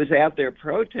 but who was out there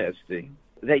protesting,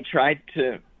 they tried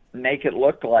to make it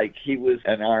look like he was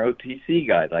an ROTC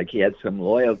guy, like he had some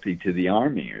loyalty to the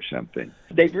army or something.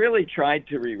 They've really tried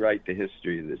to rewrite the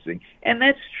history of this thing. And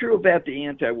that's true about the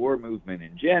anti-war movement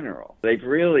in general. They've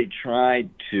really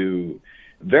tried to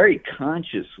very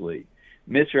consciously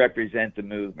misrepresent the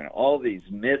movement. All these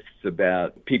myths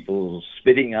about people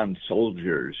spitting on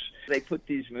soldiers. They put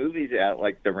these movies out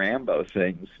like the Rambo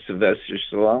things. Sylvester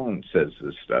Stallone says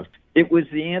this stuff. It was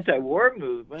the anti-war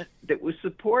movement that was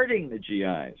supporting the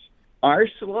GIs. Our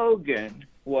slogan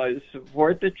was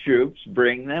support the troops,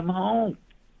 bring them home.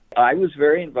 I was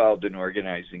very involved in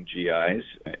organizing GIs.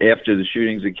 After the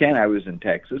shootings at Kent, I was in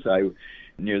Texas,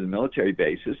 near the military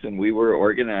bases, and we were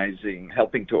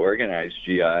helping to organize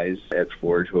GIs at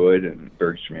Fort Hood and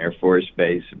Bergstrom Air Force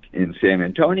Base in San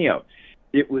Antonio.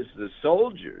 It was the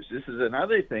soldiers. This is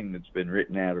another thing that's been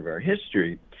written out of our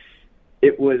history.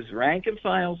 It was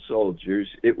rank-and-file soldiers.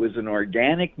 It was an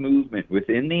organic movement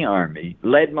within the Army,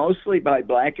 led mostly by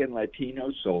Black and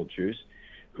Latino soldiers,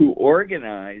 who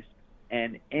organized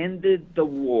and ended the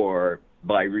war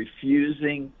by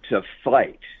refusing to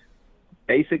fight.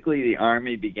 Basically, the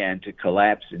Army began to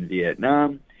collapse in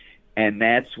Vietnam, and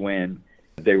that's when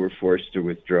they were forced to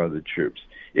withdraw the troops.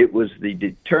 It was the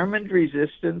determined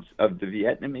resistance of the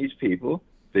Vietnamese people,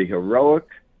 the heroic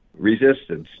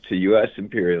resistance to U.S.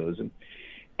 imperialism,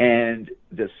 and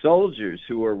the soldiers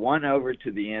who were won over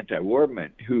to the anti-war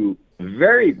movement, who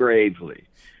very bravely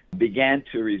began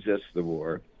to resist the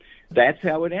war. That's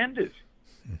how it ended.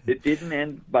 It didn't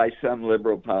end by some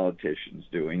liberal politicians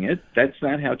doing it. That's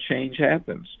not how change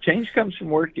happens. Change comes from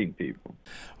working people.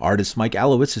 Artist Mike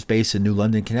Alowitz is based in New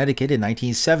London, Connecticut. In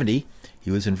 1970,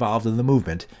 he was involved in the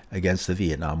movement against the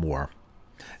Vietnam War.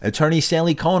 Attorney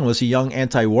Stanley Cohen was a young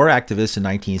anti-war activist in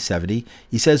 1970.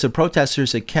 He says the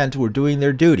protesters at Kent were doing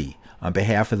their duty on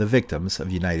behalf of the victims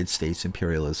of United States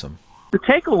imperialism. The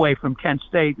takeaway from Kent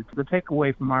State, the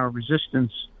takeaway from our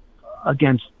resistance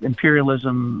against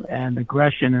imperialism and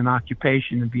aggression and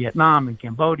occupation in Vietnam and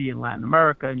Cambodia and Latin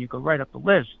America, and you go right up the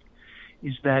list,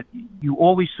 is that you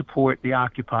always support the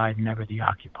occupied, never the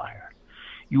occupier.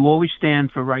 You always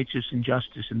stand for righteous and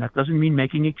justice, and that doesn't mean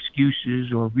making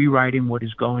excuses or rewriting what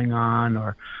is going on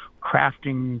or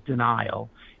crafting denial.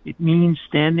 It means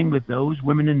standing with those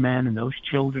women and men and those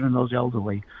children and those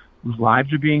elderly whose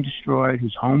lives are being destroyed,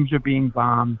 whose homes are being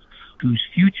bombed, whose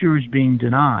future is being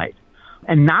denied.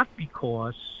 And not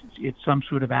because it's some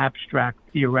sort of abstract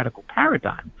theoretical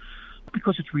paradigm, but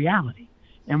because it's reality.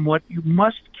 And what you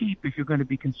must keep if you're going to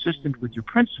be consistent with your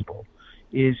principle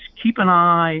is keep an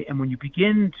eye, and when you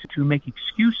begin to make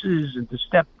excuses and to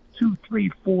step 2,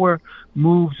 3, 4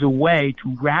 moves away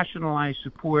to rationalize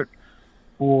support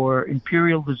for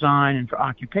imperial design and for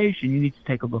occupation, you need to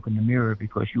take a look in the mirror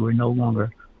because you are no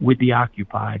longer with the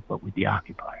occupied, but with the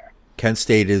occupier. Kent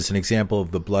State is an example of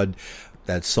the blood,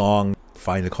 that song,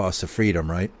 Find the Cost of Freedom,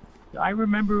 right? I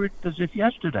remember it as if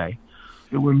yesterday.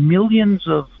 There were millions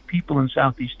of people in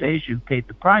Southeast Asia who paid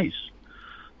the price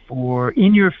for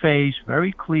in-your-face,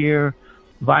 very clear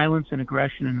violence and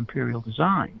aggression and imperial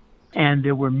design. And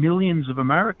there were millions of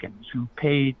Americans who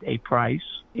paid a price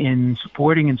in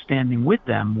supporting and standing with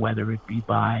them, whether it be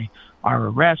by our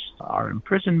arrests, our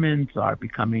imprisonment, our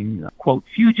becoming, quote,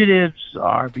 fugitives,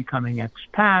 our becoming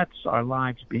expats, our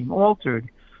lives being altered.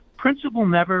 Principle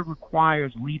never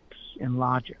requires leaps in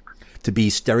logic. To be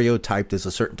stereotyped as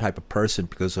a certain type of person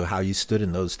because of how you stood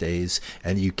in those days,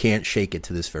 and you can't shake it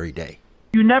to this very day.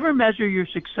 You never measure your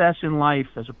success in life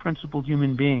as a principled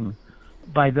human being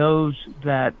by those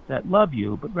that love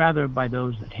you, but rather by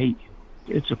those that hate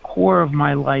you. It's a core of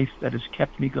my life that has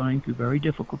kept me going through very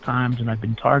difficult times, and I've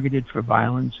been targeted for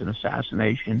violence and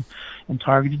assassination and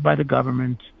targeted by the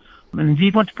government, and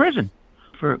indeed went to prison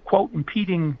for, quote,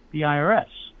 impeding the IRS,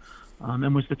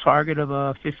 and was the target of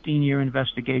a 15-year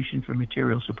investigation for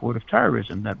material support of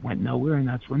terrorism that went nowhere, and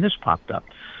that's when this popped up.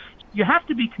 You have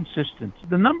to be consistent.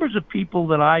 The numbers of people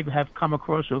that I have come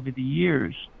across over the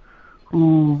years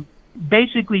who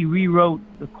basically rewrote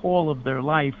the call of their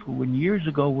life, who when years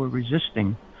ago were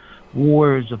resisting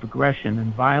wars of aggression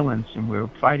and violence and were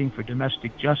fighting for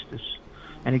domestic justice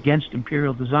and against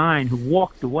imperial design, who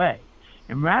walked away.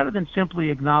 And rather than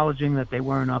simply acknowledging that they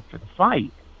weren't up for the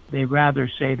fight, they rather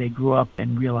say they grew up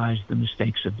and realized the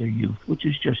mistakes of their youth, which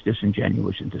is just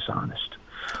disingenuous and dishonest.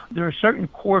 There are certain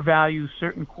core values,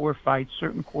 certain core fights,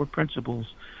 certain core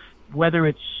principles, whether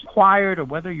it's acquired or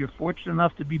whether you're fortunate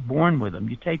enough to be born with them,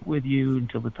 you take with you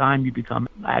until the time you become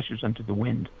ashes unto the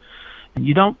wind. And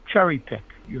you don't cherry pick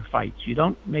your fights. You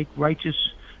don't make righteous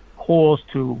calls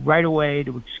to right away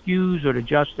to excuse or to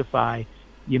justify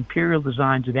the imperial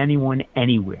designs of anyone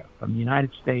anywhere, from the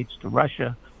United States to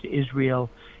Russia to Israel.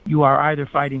 You are either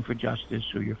fighting for justice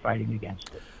or you're fighting against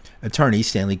it. Attorney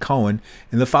Stanley Cohen.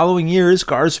 In the following years,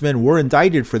 guardsmen were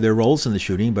indicted for their roles in the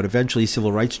shooting, but eventually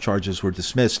civil rights charges were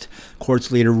dismissed.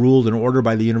 Courts later ruled an order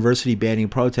by the university banning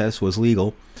protests was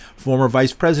legal. Former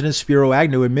Vice President Spiro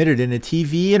Agnew admitted in a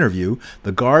TV interview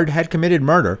the guard had committed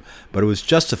murder, but it was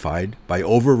justified by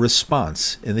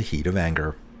over-response in the heat of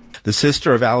anger. The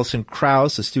sister of Allison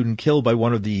Krauss, a student killed by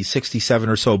one of the 67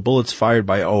 or so bullets fired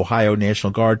by Ohio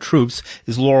National Guard troops,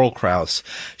 is Laurel Krauss.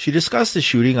 She discussed the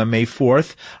shooting on May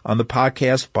 4th on the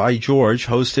podcast By George,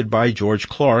 hosted by George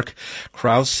Clark.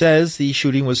 Krauss says the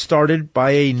shooting was started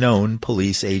by a known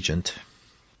police agent.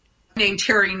 Named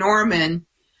Terry Norman,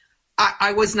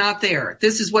 I was not there.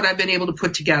 This is what I've been able to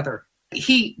put together.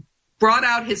 He brought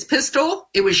out his pistol.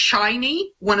 It was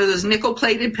shiny, one of those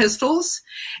nickel-plated pistols.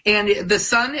 And the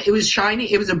sun, it was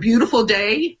shiny. It was a beautiful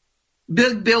day,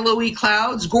 big billowy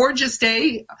clouds, gorgeous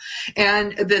day.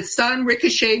 And the sun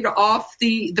ricocheted off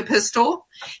the pistol.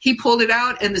 He pulled it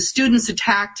out, and the students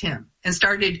attacked him and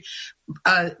started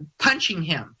punching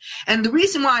him. And the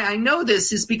reason why I know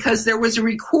this is because there was a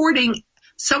recording.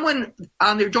 Someone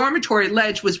on their dormitory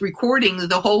ledge was recording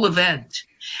the whole event.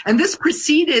 And this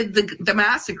preceded the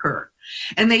massacre.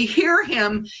 And they hear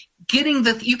him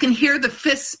you can hear the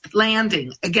fist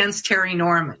landing against Terry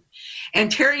Norman.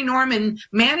 And Terry Norman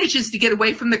manages to get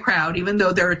away from the crowd, even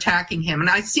though they're attacking him. And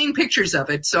I've seen pictures of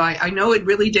it, so I know it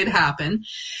really did happen.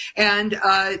 And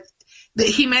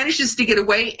he manages to get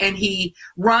away, and he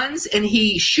runs and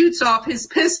he shoots off his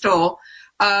pistol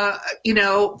 4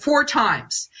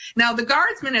 times. Now, the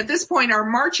guardsmen at this point are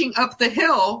marching up the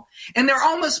hill, and they're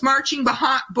almost marching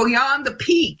beyond the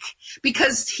peak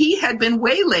because he had been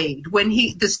waylaid when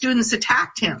the students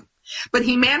attacked him. But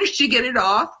he managed to get it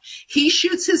off. He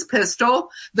shoots his pistol.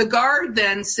 The guard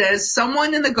then says,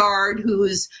 someone in the guard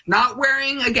who's not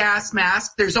wearing a gas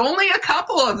mask, there's only a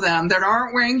couple of them that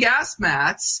aren't wearing gas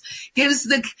masks, gives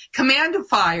the command to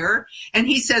fire. And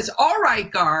he says, all right,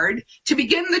 guard, to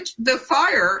begin the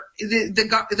fire,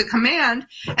 the command.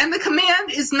 And the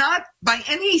command is not by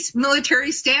any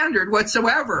military standard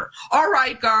whatsoever. All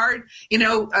right, guard,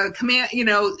 command,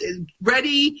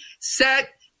 ready, set,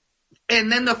 and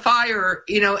then the fire,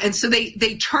 and so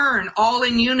they turn all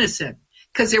in unison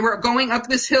because they were going up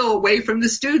this hill away from the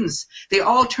students. They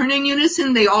all turn in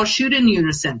unison. They all shoot in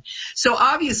unison. So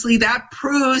obviously that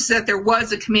proves that there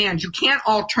was a command. You can't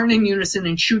all turn in unison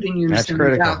and shoot in unison. That's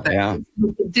critical, without that. yeah.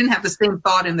 They didn't have the same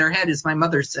thought in their head, as my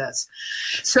mother says.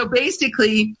 So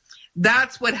basically,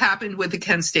 that's what happened with the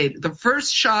Kent State. The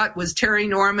first shot was Terry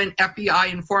Norman,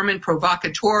 FBI informant,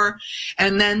 provocateur,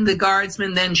 and then the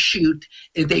guardsmen then shoot.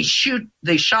 They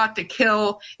shot to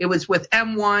kill. It was with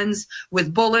M1s,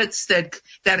 with bullets that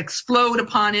explode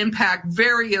upon impact,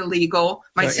 very illegal.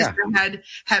 My sister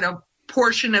had a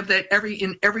portion of that,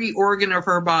 in every organ of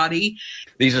her body.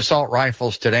 These assault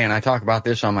rifles today, and I talk about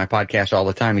this on my podcast all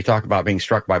the time. You talk about being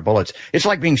struck by bullets. It's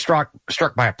like being struck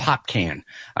by a pop can.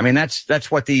 I mean,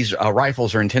 that's what these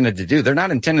rifles are intended to do. They're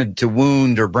not intended to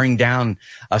wound or bring down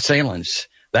assailants.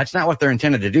 That's not what they're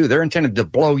intended to do. They're intended to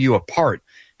blow you apart.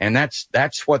 And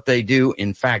that's what they do.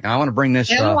 In fact, I want to bring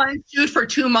this up. And shoot for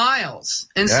 2 miles.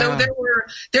 And so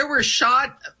there were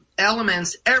shot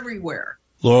elements everywhere.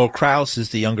 Laurel Krauss is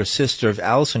the younger sister of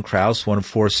Allison Krauss, one of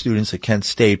 4 students at Kent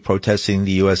State protesting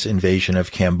the U.S. invasion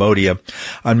of Cambodia.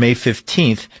 On May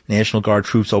 15th, National Guard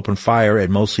troops opened fire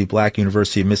at mostly black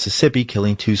University of Mississippi,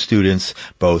 killing 2 students,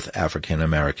 both African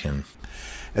American.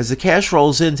 As the cash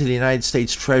rolls into the United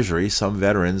States Treasury, some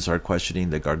veterans are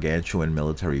questioning the gargantuan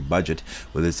military budget.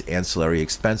 With its ancillary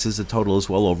expenses, the total is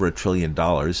well over $1 trillion,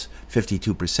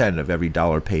 52% of every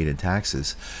dollar paid in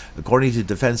taxes. According to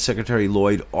Defense Secretary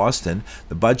Lloyd Austin,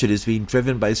 the budget is being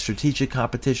driven by strategic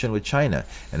competition with China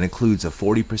and includes a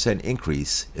 40%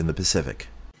 increase in the Pacific.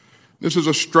 This is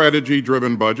a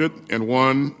strategy-driven budget and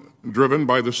one driven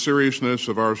by the seriousness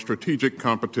of our strategic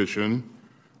competition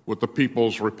with the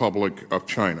People's Republic of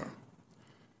China.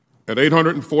 At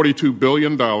 $842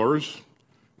 billion,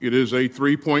 it is a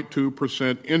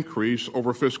 3.2% increase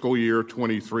over fiscal year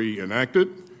 23 enacted,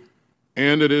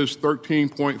 and it is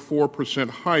 13.4%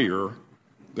 higher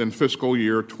than fiscal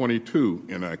year 22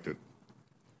 enacted.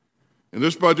 And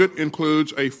this budget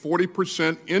includes a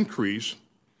 40% increase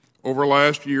over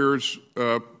last year's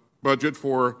budget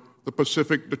for the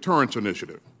Pacific Deterrence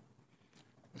Initiative.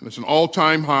 And it's an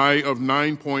all-time high of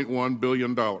 $9.1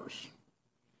 billion.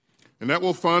 And that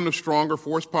will fund a stronger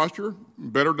force posture,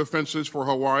 better defenses for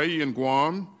Hawaii and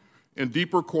Guam, and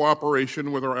deeper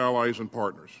cooperation with our allies and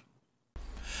partners.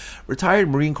 Retired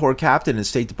Marine Corps Captain and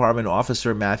State Department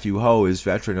Officer Matthew Ho is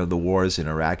veteran of the wars in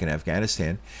Iraq and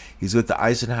Afghanistan. He's with the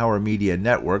Eisenhower Media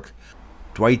Network.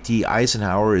 Dwight D.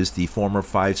 Eisenhower is the former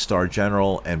 5-star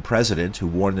general and president who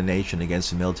warned the nation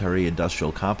against the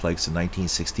military-industrial complex in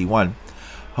 1961.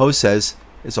 Ho says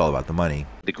it's all about the money.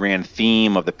 The grand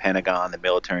theme of the Pentagon, the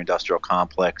military-industrial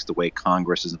complex, the way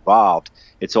Congress is involved,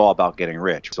 it's all about getting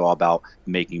rich. It's all about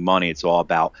making money. It's all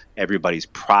about everybody's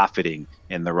profiting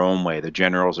in their own way. The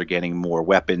generals are getting more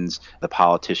weapons. The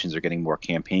politicians are getting more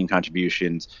campaign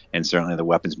contributions. And certainly the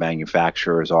weapons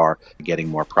manufacturers are getting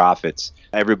more profits.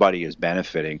 Everybody is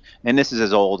benefiting. And this is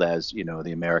as old as,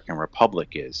 the American Republic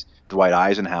is. Dwight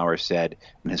Eisenhower said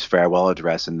in his farewell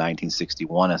address in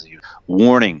 1961 as a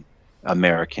warning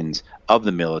Americans of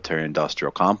the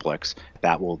military-industrial complex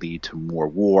that will lead to more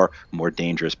war, more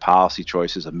dangerous policy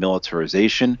choices, a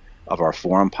militarization of our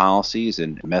foreign policies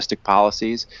and domestic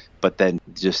policies, but then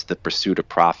just the pursuit of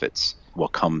profits,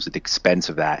 what comes at the expense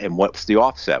of that, and what's the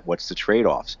offset, what's the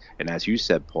trade-offs. And as you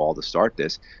said, Paul, to start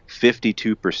this,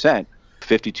 52%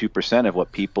 of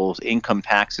what people's income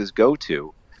taxes goes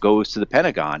to the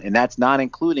Pentagon, and that's not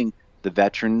including the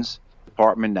Veterans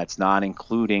Department, that's not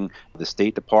including the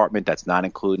State Department, that's not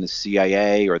including the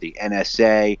CIA or the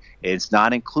NSA, it's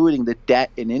not including the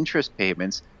debt and interest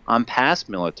payments on past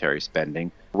military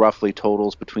spending, roughly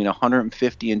totals between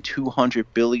 $150 and $200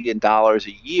 billion a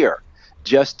year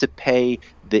just to pay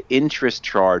the interest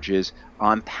charges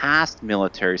on past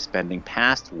military spending,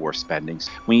 past war spendings.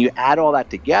 When you add all that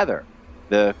together,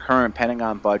 the current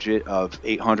Pentagon budget of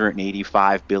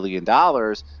 $885 billion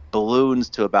balloons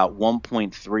to about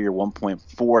 $1.3 or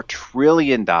 $1.4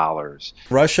 trillion.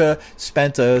 Russia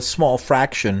spent a small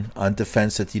fraction on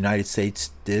defense that the United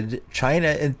States did. China,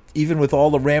 and even with all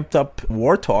the ramped up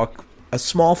war talk, a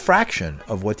small fraction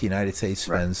of what the United States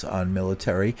spends on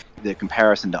military. The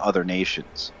comparison to other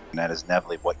nations, and that is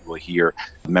inevitably what you will hear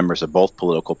members of both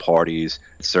political parties,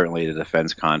 certainly the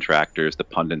defense contractors, the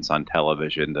pundits on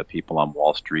television, the people on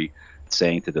Wall Street,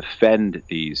 saying to defend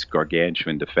these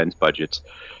gargantuan defense budgets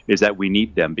is that we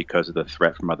need them because of the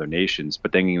threat from other nations.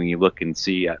 But then when you look and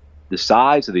see at the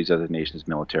size of these other nations'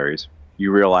 militaries,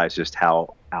 you realize just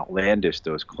how outlandish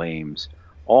those claims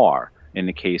are. In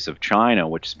the case of China,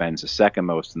 which spends the second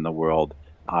most in the world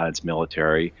on its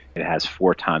military, it has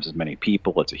 4 times as many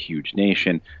people. It's a huge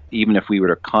nation. Even if we were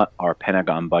to cut our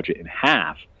Pentagon budget in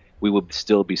half, we would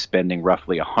still be spending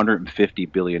roughly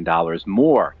 $150 billion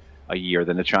more a year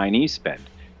than the Chinese spend.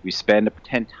 We spend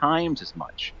 10 times as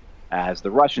much as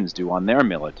the Russians do on their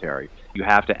military. You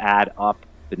have to add up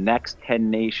the next 10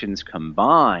 nations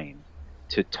combined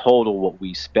to total what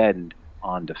we spend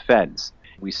on defense.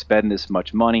 We spend this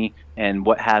much money, and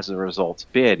what has the results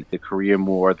been? The Korean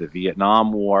War, the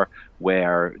Vietnam War,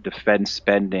 where defense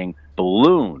spending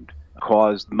ballooned,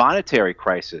 caused monetary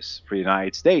crisis for the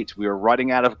United States. We were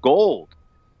running out of gold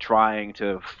trying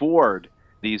to afford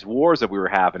these wars that we were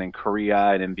having in Korea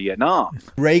and in Vietnam.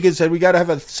 Reagan said we got to have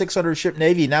a 600-ship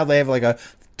Navy. Now they have like a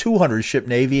 200-ship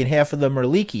Navy, and half of them are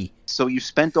leaky. So you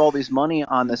spent all this money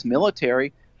on this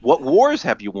military. What wars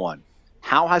have you won?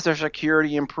 How has our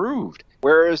security improved?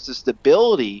 Where is the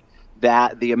stability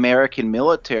that the American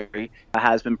military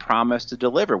has been promised to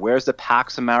deliver? Where's the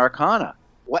Pax Americana?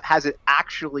 What has it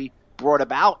actually brought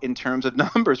about in terms of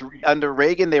numbers? Under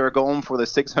Reagan, they were going for the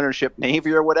 600-ship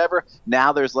Navy or whatever.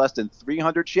 Now there's less than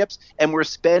 300 ships, and we're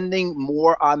spending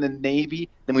more on the Navy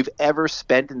than we've ever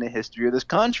spent in the history of this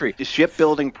country. The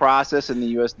shipbuilding process in the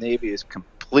U.S. Navy is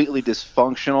completely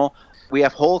dysfunctional. We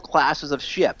have whole classes of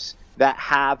ships that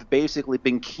have basically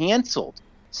been canceled,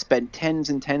 spent tens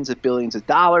and tens of billions of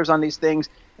dollars on these things,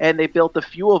 and they built a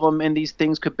few of them, and these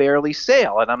things could barely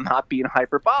sail, and I'm not being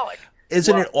hyperbolic.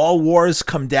 Isn't it all wars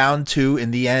come down to,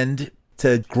 in the end,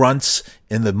 to grunts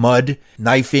in the mud,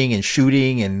 knifing and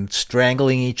shooting and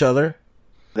strangling each other?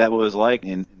 That was like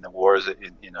in the wars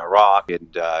in Iraq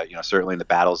and certainly in the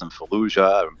battles in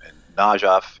Fallujah and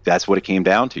Najaf. That's what it came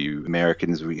down to. You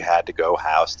Americans, we had to go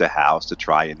house to house to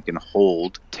try and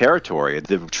hold territory.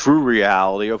 The true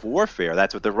reality of warfare.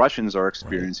 That's what the Russians are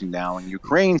experiencing now in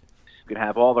Ukraine. You can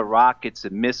have all the rockets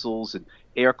and missiles and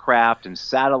aircraft and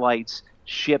satellites,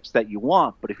 ships that you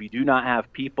want, but if you do not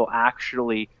have people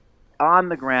actually on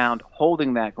the ground,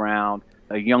 holding that ground,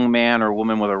 a young man or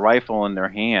woman with a rifle in their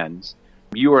hands,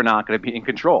 you are not going to be in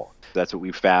control. That's what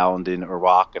we found in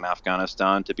Iraq and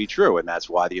Afghanistan to be true, and that's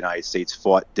why the United States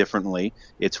fought differently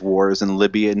its wars in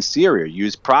Libya and Syria,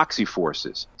 used proxy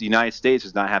forces. The United States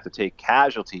does not have to take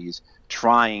casualties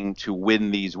trying to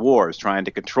win these wars, trying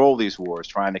to control these wars,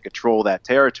 trying to control that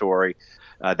territory.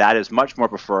 That is much more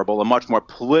preferable and much more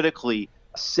politically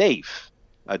safe,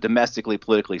 domestically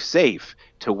politically safe,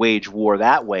 to wage war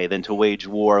that way than to wage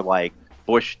war like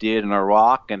Bush did in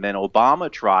Iraq and then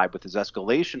Obama tried with his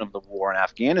escalation of the war in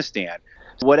Afghanistan.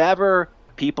 Whatever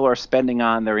people are spending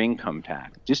on their income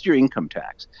tax, just your income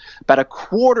tax, about a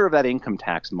quarter of that income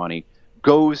tax money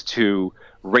goes to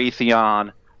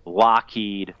Raytheon,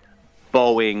 Lockheed,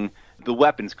 Boeing, the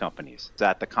weapons companies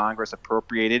that the Congress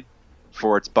appropriated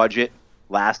for its budget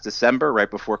last December, right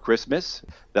before Christmas.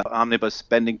 The omnibus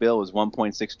spending bill was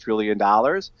 $1.6 trillion.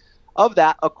 Of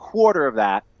that, a quarter of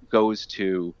that goes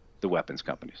to the weapons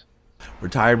companies.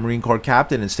 Retired Marine Corps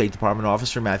Captain and State Department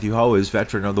Officer Matthew Ho is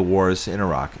veteran of the wars in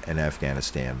Iraq and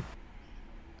Afghanistan.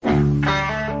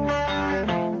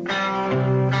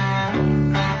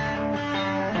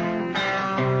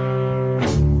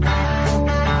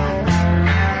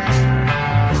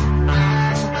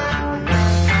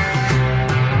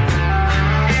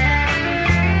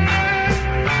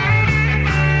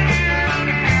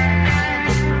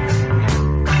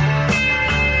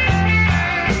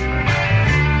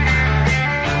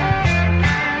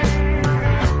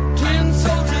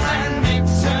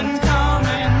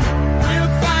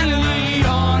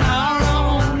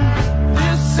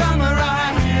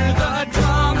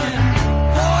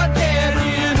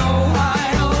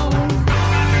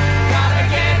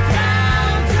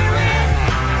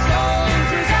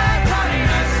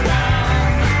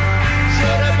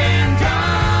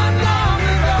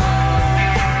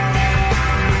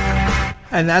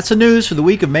 And that's the news for the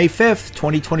week of May 5th,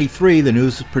 2023. The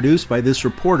news is produced by this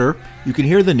reporter. You can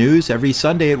hear the news every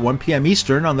Sunday at 1 p.m.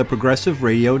 Eastern on the Progressive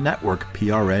Radio Network,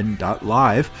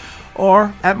 prn.live,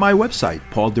 or at my website,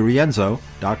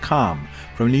 pauldirienzo.com.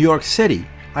 From New York City,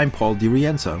 I'm Paul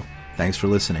DiRienzo. Thanks for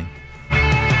listening.